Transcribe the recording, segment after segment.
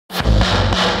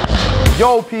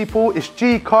Yo people, it's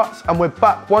G Cuts and we're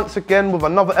back once again with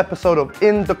another episode of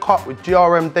In the Cut with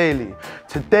GRM Daily.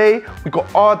 Today we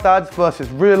got Ard Adz versus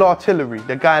Real Artillery.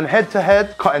 They're going head to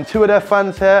head, cutting two of their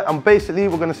fans' hair, and basically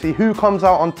we're gonna see who comes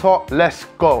out on top. Let's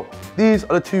go. These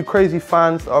are the two crazy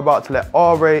fans that are about to let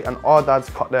RA and Ard Adz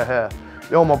cut their hair.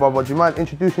 Yo my brother, do you mind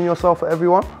introducing yourself for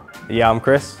everyone? Yeah, I'm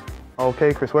Chris.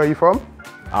 Okay Chris, where are you from?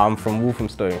 I'm from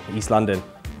Walthamstow, East London.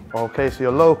 Okay, so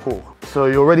you're local. So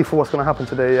you're ready for what's gonna happen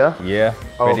today, yeah? Yeah,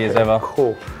 ready as ever.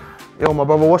 Cool. Yo, my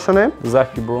brother, what's your name?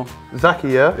 Zaki, bro. Zaki,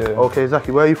 yeah? Yeah. Okay,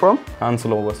 Zaki, where are you from?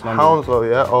 Hounslow, West London. Hounslow,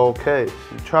 yeah? Okay. So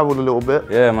you travelled a little bit.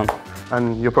 Yeah, man.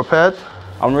 And you're prepared?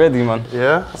 I'm ready, man.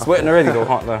 Yeah? Sweating already though,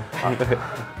 can't lie.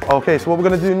 Okay, so what we're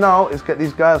gonna do now is get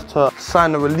these guys to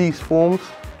sign the release forms,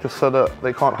 just so that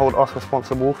they can't hold us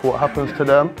responsible for what happens to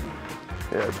them.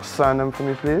 Yeah, just sign them for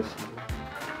me, please.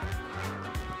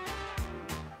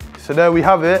 So there we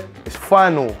have it, it's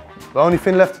final. The only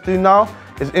thing left to do now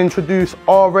is introduce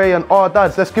RA and Ard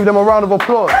Adz. Let's give them a round of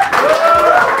applause.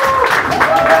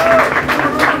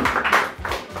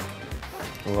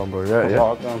 Come on, bro,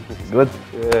 yeah? Good?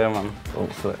 Yeah, man. Oh,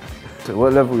 so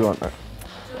what level you want?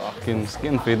 Fucking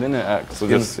skin fade,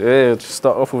 innit? Yeah, just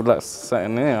start off with like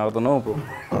something there, I don't know, bro.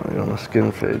 Oh, you're on a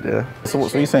skin fade, yeah? So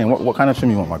what are you saying? What kind of trim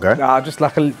you want, my guy? Nah, just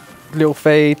like a little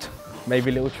fade,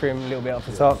 maybe a little trim, a little bit off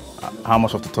the top. How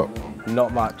much off the top?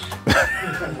 Not much.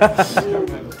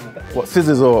 What,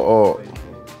 scissors or?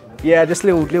 Yeah, just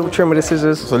little trim with the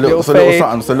scissors. So little fade.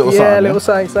 something, so little yeah, something. Little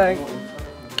something.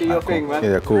 Do your Cool. thing, man.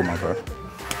 Yeah, cool, my bro. So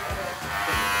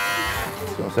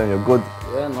I'm saying you're good.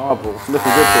 Yeah, nah, bro. It's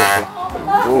looking good,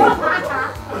 bro.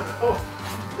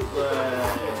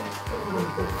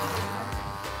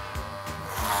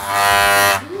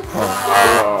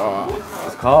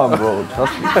 It's calm, bro,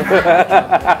 trust me.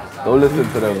 Don't listen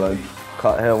to them, man.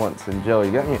 Cut hair once in jail,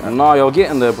 you get me? Nah, you're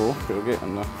getting there, bro. You're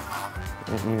getting there.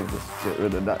 Let me just get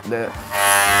rid of that there.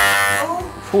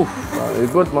 Nah, you're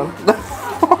good, man.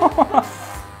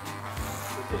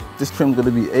 This trim's gonna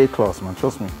be A-class, man,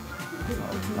 trust me.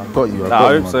 I got you, I Nah,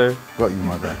 got I you, hope man. so. Got you,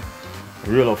 my guy.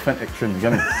 Real authentic trim, you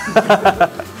get me?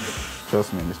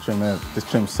 Trust me, this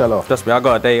trim sell off. Trust me, I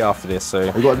got a date after this, so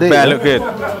You got a date? better yeah? look good.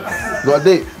 You got a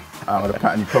date? I'm gonna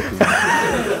pattern you properly.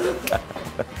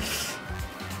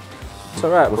 It's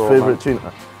alright, bro. What's favourite tune?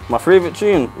 My favourite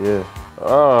tune? Yeah.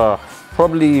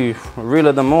 Probably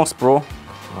Realer Than Most, bro.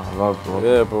 I love, bro.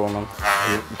 Yeah, bro, man.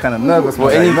 You're kind of nervous, man.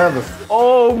 Are you nervous?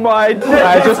 Oh my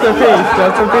God. Just a piece,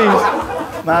 just a piece.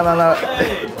 Nah.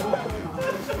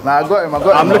 Nah, I got him,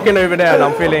 I'm looking over there and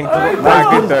I'm feeling quite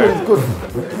good though. He's good.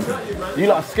 You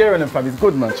lot are scaring him, fam. He's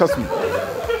good, man. Trust me.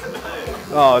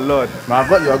 Oh Lord. Nah, I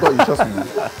got you. Trust me, man.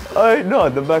 Oh no,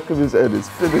 the back of his head is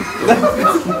finished.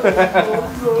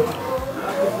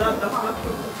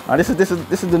 This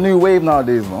is the new wave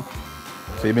nowadays, man.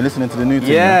 So you've been listening to the new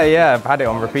thing? Yeah, I've had it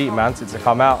on repeat, man, since it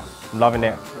come out. I'm loving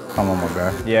it. Come on, my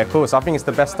guy. Yeah, cool. So I think it's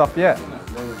the best stuff yet.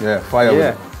 Yeah, fire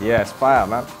with it. Yeah, it's fire,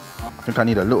 man. I think I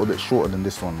need a little bit shorter than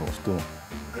this one, though, still.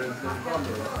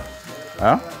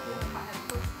 Huh?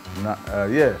 Nah,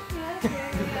 yeah.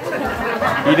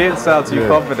 You didn't sound too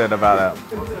confident about that.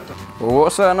 Well,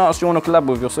 what's something else you want to collab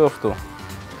with yourself, though?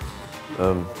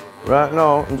 Right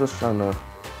now, I'm just trying to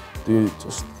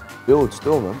just build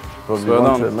still, man. Probably Slow one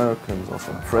down. to Americans or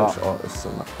some French artists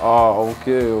and that. Oh,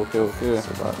 okay. It's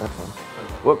about that, man.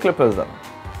 What clip is that?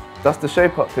 That's the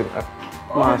shape up thing.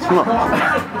 No, it's not.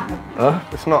 Huh?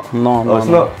 It's not. No, Oh, it's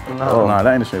not? Oh. Nah,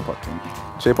 that ain't the shape up thing.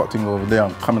 Shape up thing over there.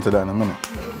 I'm coming to that in a minute.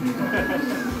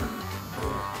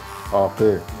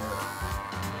 Okay.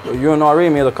 You and RE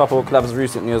made a couple of collabs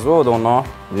recently as well, don't know?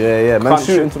 Yeah, man. Country.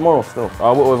 Shooting tomorrow still.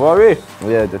 What with RE?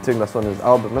 Yeah, the thing that's on his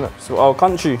album, innit? So our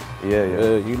country. Yeah.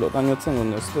 You look down your thing on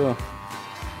there still.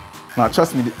 Nah,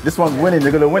 trust me, this one's winning.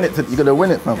 You're gonna win it. You're gonna win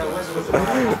it, fam.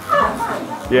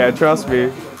 Yeah, trust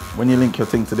me. When you link your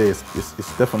thing today, it's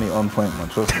definitely on point, man.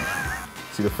 Trust me.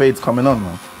 See the fade's coming on,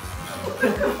 man.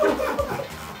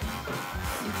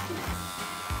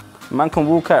 Man can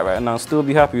walk out right now and still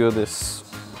be happy with this.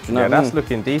 Do you know what I That's mean?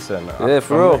 looking decent. Yeah,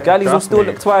 for real. Galleys will Trust still me.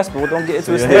 look twice, bro. Don't get it He's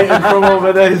twisted. hating from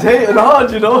over there. He's hating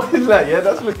hard, you know? He's like, yeah,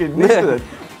 that's looking decent.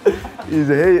 He's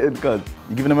hating, cuz.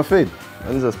 You giving him a fade?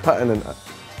 I'm just patterning that.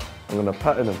 I'm gonna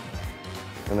pattern him.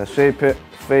 Gonna shape it,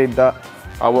 fade that.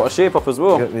 I want a shape up as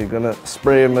well. Get me, gonna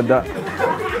spray him with that.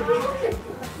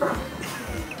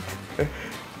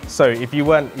 So if you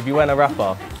weren't a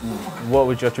rapper, what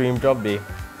would your dream job be?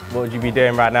 What would you be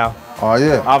doing right now? Oh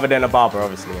yeah. Other than a barber,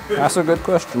 obviously. That's a good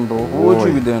question, bro. What would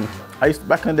you be doing?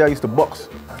 Back in the day I used to box.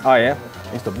 Oh yeah?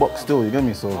 I used to box still, you get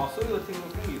me? So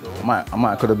I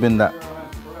might could have been that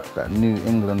New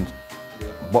England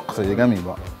boxer, you get me?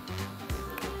 But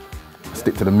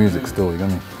stick to the music still, you get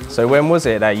me? So when was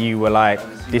it that you were like,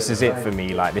 this is it for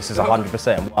me, like this is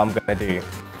 100% what I'm gonna do?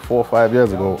 4 or 5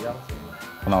 years ago,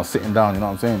 when I was sitting down, you know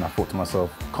what I'm saying? I thought to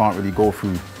myself, can't really go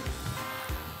through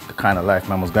the kind of life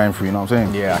man was going through, you know what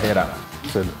I'm saying? Yeah, I hear that.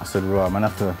 I said, right, man, I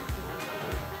have to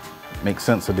make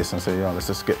sense of this and say, yo, let's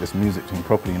just get this music thing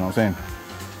properly, you know what I'm saying?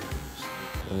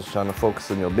 I'm just trying to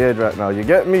focus on your beard right now, you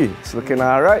get me? It's looking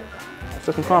all right. It's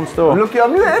looking calm still. Look,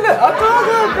 I'm lit, innit? I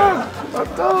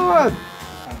told man.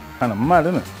 Kind of mad,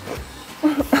 innit?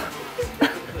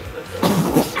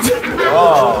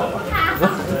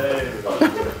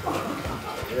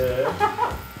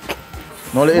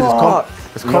 No, it is,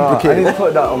 it's complicated. I need to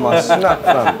put that on my snap,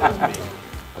 fam.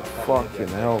 Fucking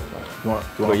hell, fam.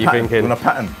 What you thinking? You want a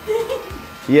pattern?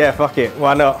 Yeah, fuck it,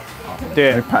 why not? Do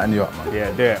Let me it. pattern you up, man.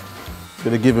 Yeah, do it.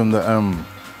 Gonna give him the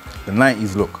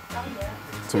 90s look.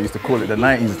 So we used to call it the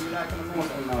 90s.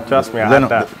 Trust me, I had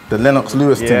that. The Lennox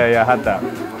Lewis thing. Yeah, I had that.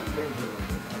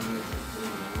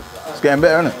 It's getting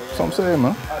better, isn't it? That's what I'm saying,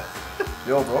 man.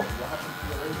 Yo, bro.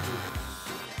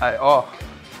 Hey,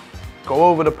 go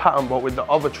over the pattern, but with the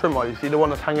other trimmer. You see the one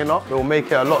that's hanging up? It will make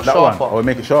it a lot That sharper. one, or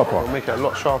make it sharper. It'll make it a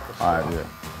lot sharper. Alright, yeah.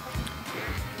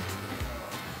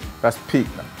 That's peak,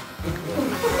 man.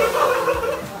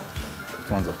 This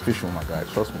one's official, my guy,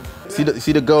 trust me.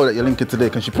 See the girl that you're linking today,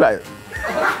 can she plait it?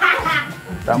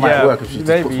 That might work if she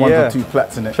just puts 1 or 2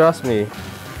 plaits in it. Trust me.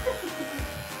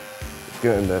 It's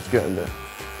getting there, it's getting there.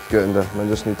 It's getting there. Man,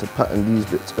 just need to pattern these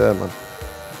bits there, man.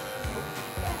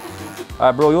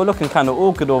 Alright, bro, you're looking kind of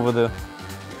awkward over there.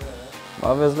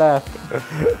 Mother's laugh.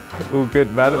 All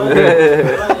good, man, all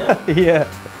good. Yeah.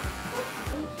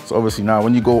 So obviously now,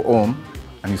 when you go home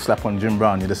and you slap on Jim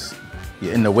Brown, you're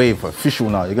in the wave, official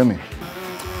now, you get me?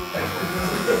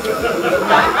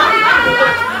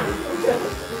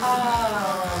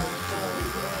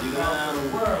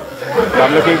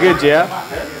 I'm looking good, yeah?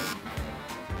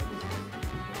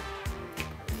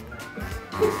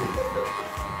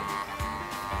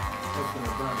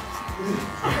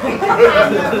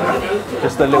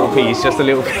 Just a little piece, just a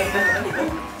little piece.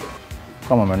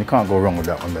 Come on, man, you can't go wrong with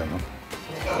that one there, man.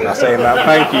 I'm saying that,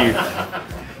 thank you.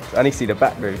 I need to see the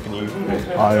back though, can you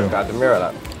grab the mirror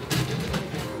like?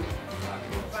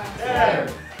 10,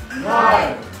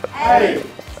 9, 8,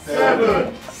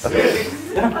 7,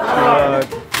 6, 5,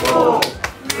 4,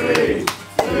 3,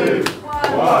 2,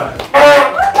 1.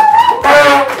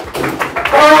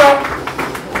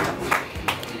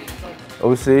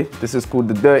 Obviously, this is called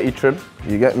the dirty trim,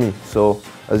 you get me? So,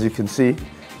 as you can see,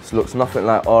 this looks nothing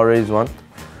like RA's one.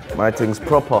 My thing's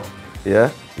proper, yeah?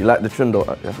 You like the trim though?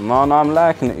 Yeah. No, I'm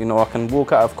liking it, you know, I can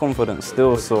walk out of confidence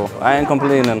still, so I ain't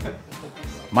complaining.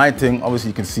 My thing, obviously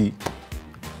you can see,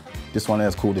 this one here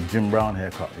is called the Jim Brown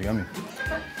haircut, you get me?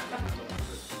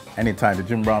 Anytime, the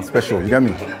Jim Brown special, you get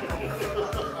me?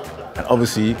 And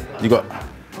obviously, you got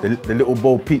the little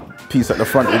bow piece at the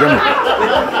front, you get me?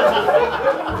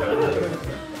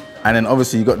 And then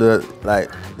obviously you got the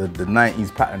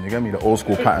 90s pattern, you get me? The old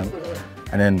school pattern.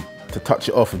 And then to touch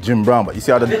it off with Jim Brown, but you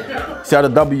see how the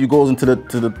W goes into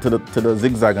the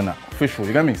zigzag and that. Official,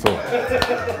 you get me? So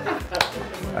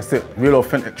that's it. Real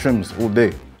authentic trims all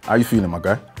day. How you feeling, my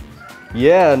guy?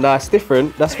 Yeah, nah, it's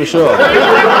different, that's for sure.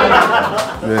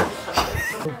 Yeah.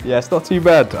 Yeah, it's not too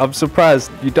bad. I'm surprised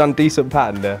you've done decent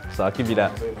pattern there, so I'll give you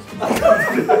that.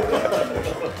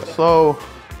 So,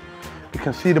 you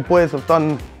can see the boys have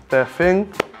done their thing.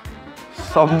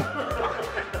 Some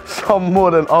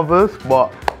more than others,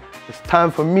 but it's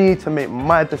time for me to make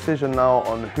my decision now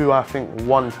on who I think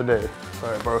won today.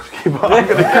 Sorry, bro, keep up.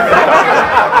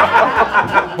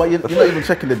 But you're not even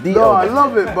checking the detail. No, I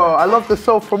love it, bro. I love the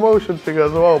self-promotion thing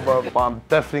as well, bro. But I'm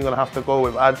definitely gonna have to go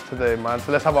with Adz today, man.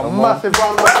 So let's have a massive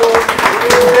round of applause.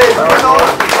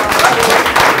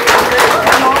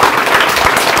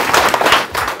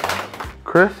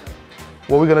 Chris,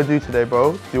 what are we gonna do today,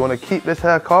 bro? Do you want to keep this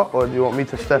haircut or do you want me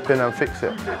to step in and fix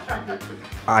it?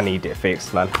 I need it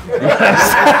fixed, man.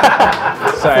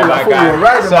 Sorry, my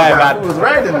guy. Sorry, man. was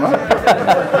riding, man.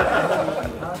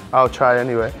 I'll try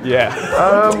anyway.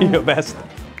 Yeah, do your best.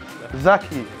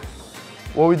 Zaki,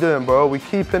 what are we doing, bro? Are we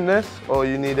keeping this or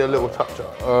you need a little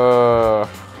touch-up?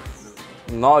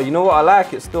 No, you know what, I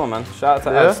like it still, man. Shout out to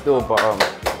Adz still, but no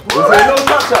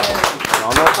touch-up.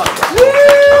 no touch-up.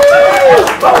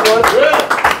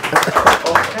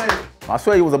 I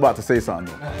swear he was about to say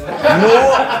something.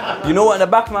 You know what, in the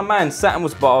back of my mind, something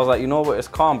was, but I was like, you know what, it's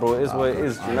calm, bro. It is what it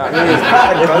is, you know what I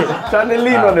mean? Trying to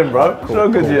lean on him, bro. So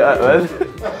good you at, man.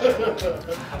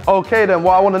 Okay then,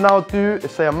 what I want to now do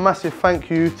is say a massive thank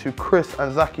you to Chris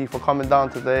and Zaki for coming down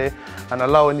today and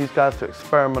allowing these guys to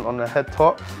experiment on their head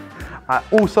tops. I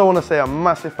also want to say a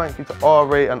massive thank you to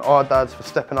Ard and Ard Adz for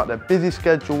stepping out their busy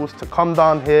schedules to come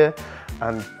down here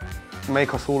and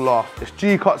make us all laugh. It's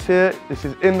G Cuts here, this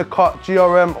is In The Cut,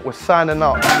 GRM, we're signing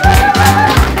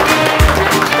out.